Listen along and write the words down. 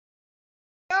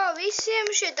Čau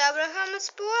visiem, šeit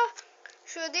AV.RR.PRO.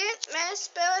 Šodien mēs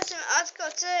spēlēsim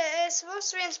atkal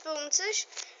cswos 1.6.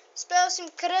 Spēlēsim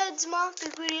kredz mapi,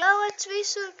 kur jālec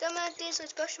visur, kamēr ties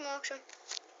līdz pašam augšam.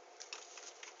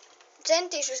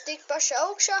 Centīšos tikt paša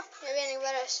augšā, ja vienīgi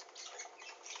varēs.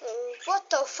 What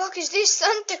the fuck is this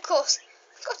Santa Claus?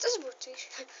 Kā tas būtu viņš?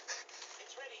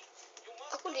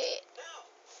 Kur iet?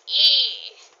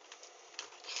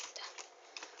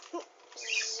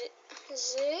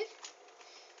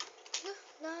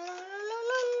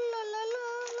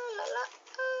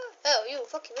 Oh, you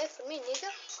fucking wait for me, nigga.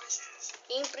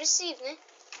 Impressive, ne?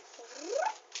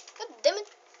 God damn it.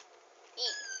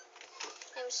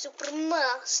 I'm super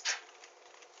mast.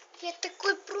 Я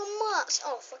такой промас.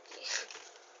 Oh, fuck yeah.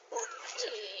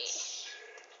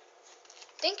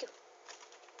 Thank you.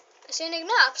 Es vienīgi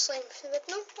neapslimstu, bet,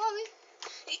 nu, labi.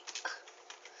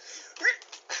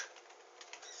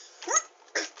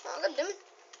 Oh, god damn it.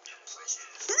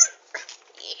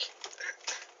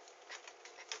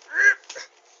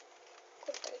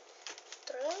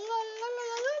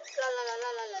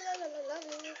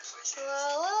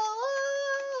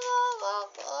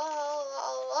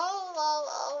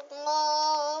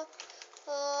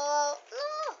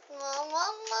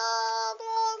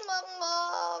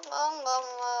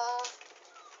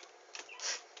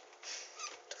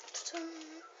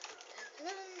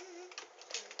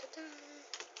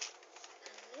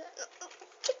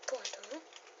 Kur tagad?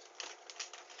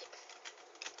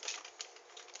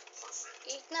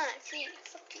 Ignite, free,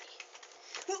 fuck you.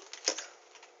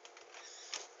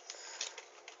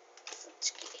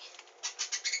 Futski.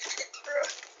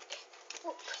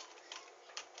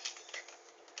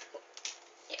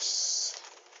 Yes.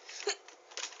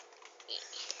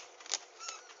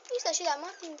 Mistä sitä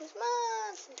Martin plus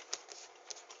Martin?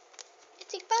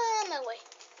 It's by my way.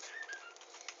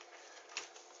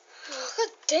 Oh,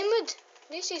 god damn it.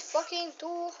 This is fucking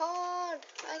too hard.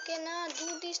 I cannot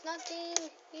do this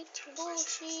nothing. It's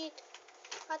bullshit.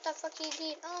 What the fuck is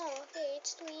it? Oh, okay,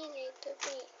 it's too easy to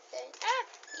be. Yeah.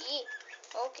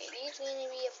 Okay, this will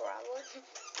be a problem.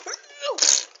 Oh,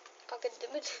 god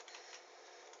damn it.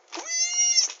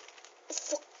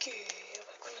 Fuck yeah.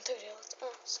 Vai kun mä tyydelät?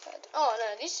 Oh, skaidru. Oh,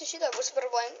 no, this is shit I was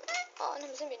problème. Oh, no,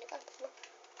 mä sen pidin kaikki.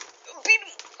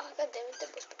 Oh, god damn it,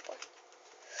 that was problème.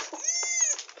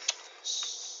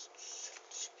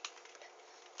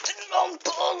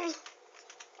 Dumple!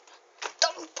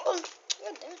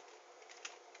 God damn it.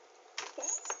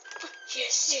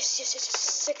 Yes.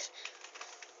 6.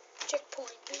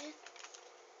 Checkpoint, man.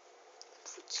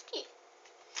 Futski.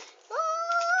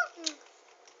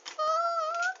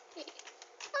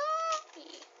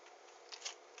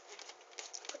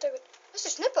 Ko tagad? Es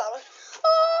taču nepārlaidu.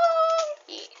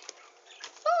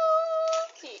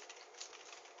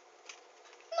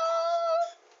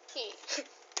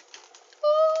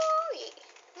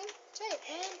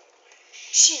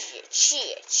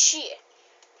 Shit.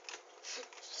 Es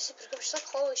saprotu, ka viņš saka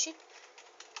holy shit.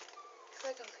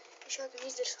 Viņš laikam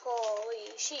izdarīs holy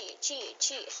shit. Yeah,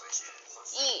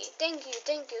 thank you.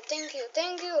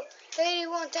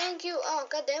 Everyone, thank you. Oh,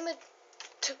 god damn it.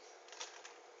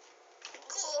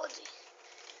 God.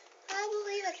 I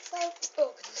believe I can fly.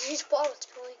 Oh, these bullets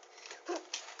going.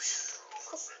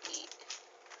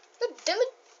 God damn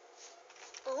it.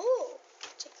 Oh,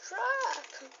 it's a trap.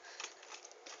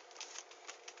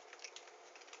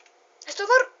 Esto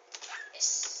var.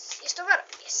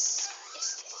 Yes.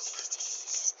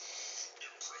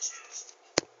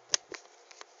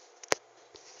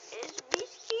 It's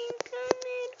missing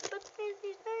coming, but this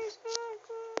is nice.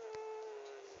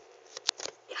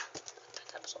 Yeah,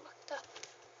 that was all like that.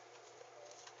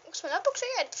 Kas man apakšā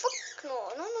jāiet? Fuck, no.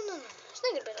 Es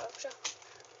negribu iet apakšā.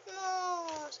 No,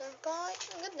 senpai.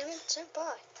 Goddammit,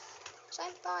 senpai.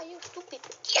 Senpai, you stupid.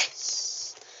 Yes.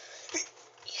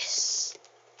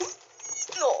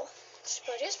 No. Tas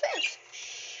var iespējams.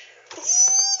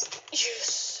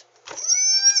 Yes.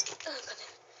 Oh,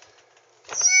 goddammit.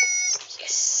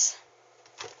 Yes.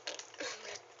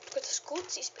 Ko tas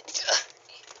kuts izpēdīs?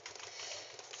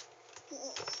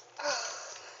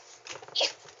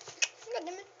 Yeah.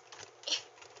 Goddammit.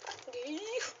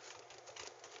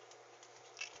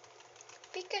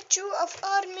 Pikachu of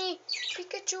army.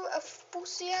 Pikachu of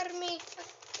pussy army.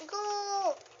 Go.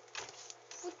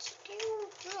 What's you?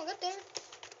 No, goddammit.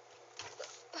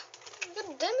 God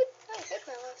damn it, I hate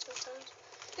my life sometimes.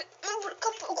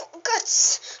 Guts!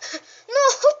 No,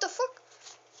 what the fuck?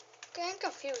 Okay, I'm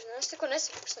confused. Es neko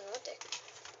nesaku, kas notiek.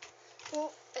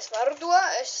 Es varu to,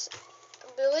 es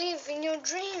believe in your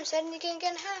dreams, anything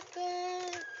can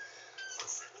happen.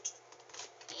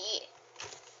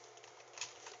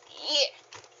 Yeah.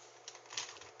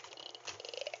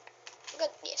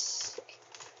 Tagad, yes.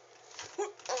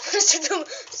 Es tam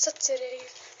sacerēju.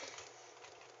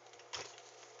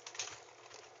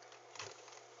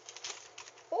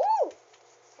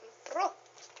 Pro.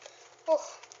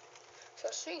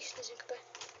 Šos visus, nezinu kāpēc.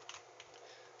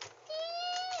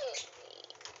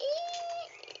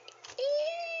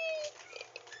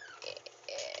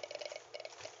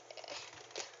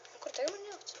 Kur tagad man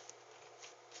jāc?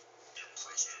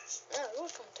 Jā,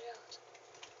 lūdzu, kā man tur jāc.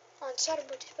 Tas var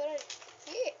būt vispār arī.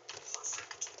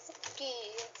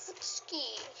 Futski.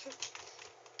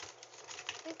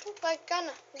 Like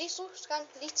kinda, lisu, skan,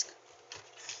 litska.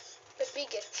 But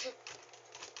bigger.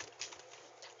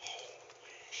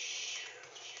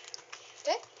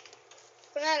 Okay?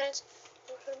 Kur neredz?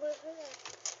 Varbūt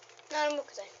nē,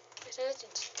 mukatai. Es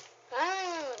neredz.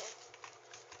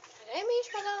 Gai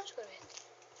mīši padaudz, kur viet?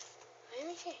 Gai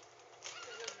mīši?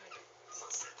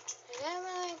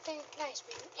 Nice,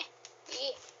 man.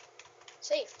 Yeah.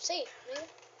 Safe, nigga.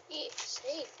 Yeah,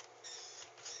 safe.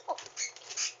 Oh.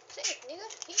 Safe, nigga.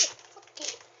 Yeah, fuck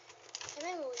yeah. And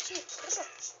then we'll see.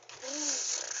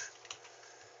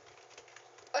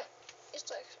 Oi, it's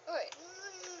like, alright,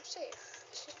 safe.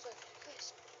 It's just like, guys.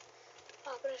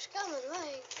 But it's coming,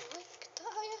 like, tā,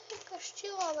 ja, vienkārši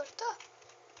čilā var tā.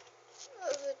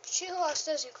 Bet čilās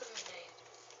nezinu, kur man neiet.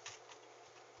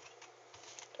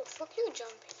 The fuck you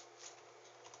jumping?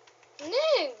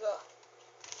 Nigga!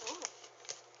 Oh.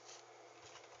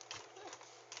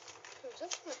 Who's up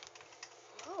to me?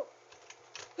 Oh.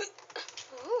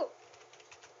 Oh.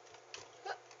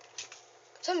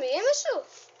 Tam bija iemeslu?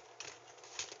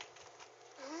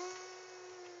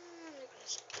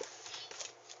 Negrāz.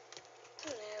 Tu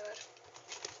nevar.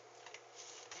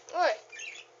 Oi!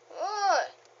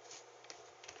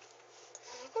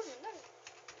 Kur man tagad?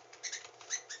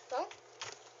 Vēl?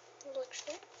 Likšu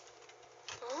te.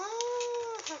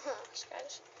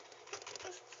 Skaidrs.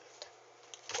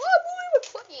 Oh, boy,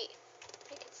 play.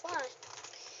 You can fly.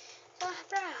 So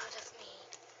proud of me.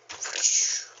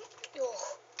 Oh.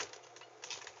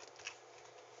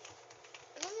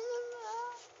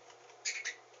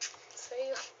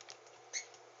 Fail.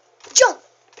 Jump!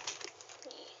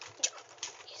 Yeah, jump.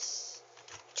 Yes.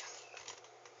 Jump.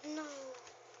 No.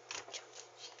 Jump.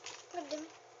 God damn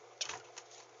it. Jump.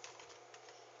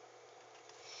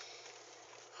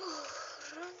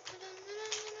 Run.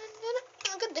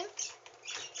 God damn it.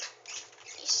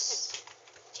 Yes.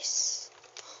 Yes.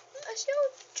 Es jau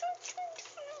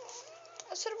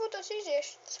Es varbūt tas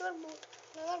iziešu. Tas varbūt.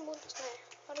 Varbūt tas nē.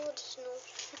 Varbūt tas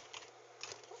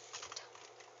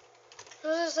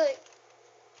Tas like.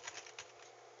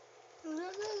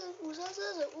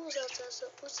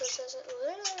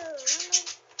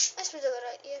 Es pēc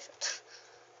varētu iešūt.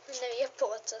 Nevi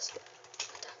iepocas.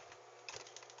 Tā.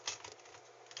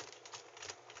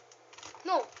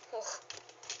 No. Oh.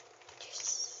 Yes.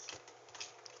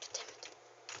 Damn it.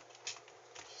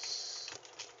 Yes.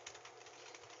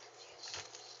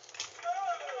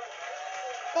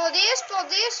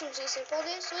 Paldies jums visiem.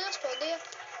 Paldies, liels paldies.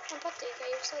 Man patīk, ka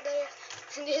jūs tā dariet.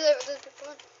 Dīdēju, tas bija pa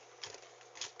man.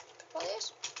 Paldies.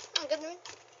 Gadījumi.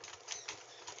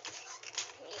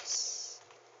 Yes.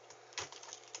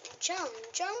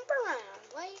 Jump around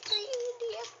like an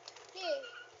idiot. Yeah.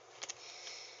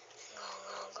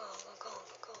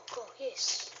 Go. Yes.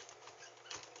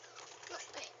 No,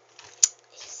 hey.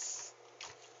 Yes.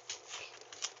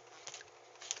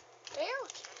 Stay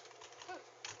out.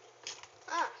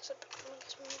 Sapratu, man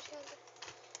kas man ir jādara.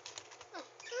 No,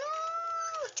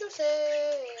 čusē.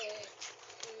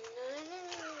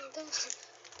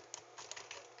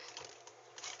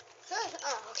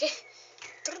 Okay.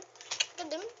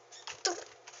 Gadam.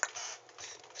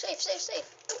 Safe.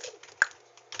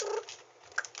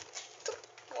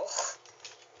 Oh.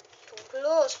 Too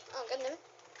close.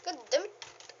 Gadam.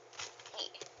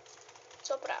 Yeah.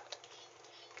 So proud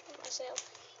of myself.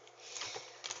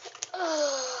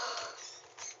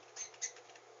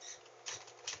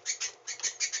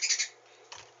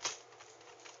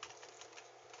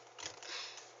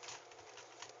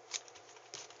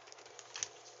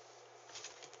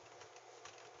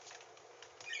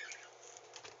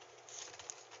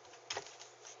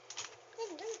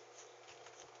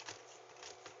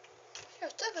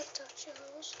 Tagad tā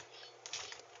čilus.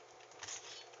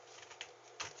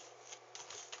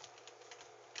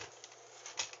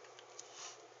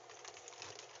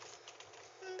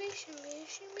 Bišķi.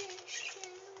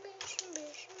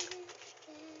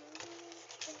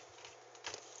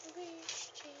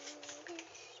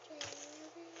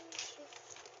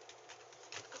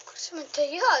 Kas man te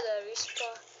jādara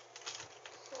vispār?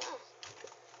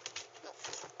 Nu,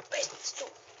 pēc tu.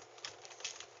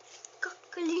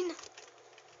 Kakalina.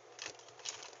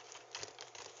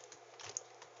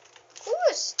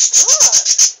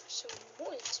 Esmu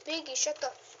muļķis, bīgi šatā.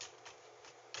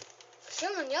 Kas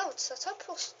jau man jauc tāds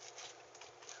apels?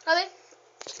 Labi.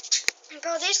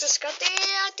 Paldies, ka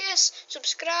skatījāties.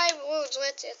 Subscribe, lūdzu,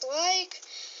 lieciet like.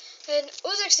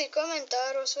 Uzrakstīt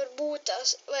komentāros varbūt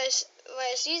tās, vai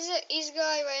es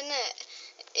izgāju vai nē.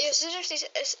 Ja es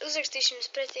uzrakstīšu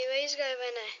jums pretī, vai izgāju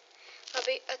vai nē.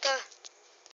 Labi, tā.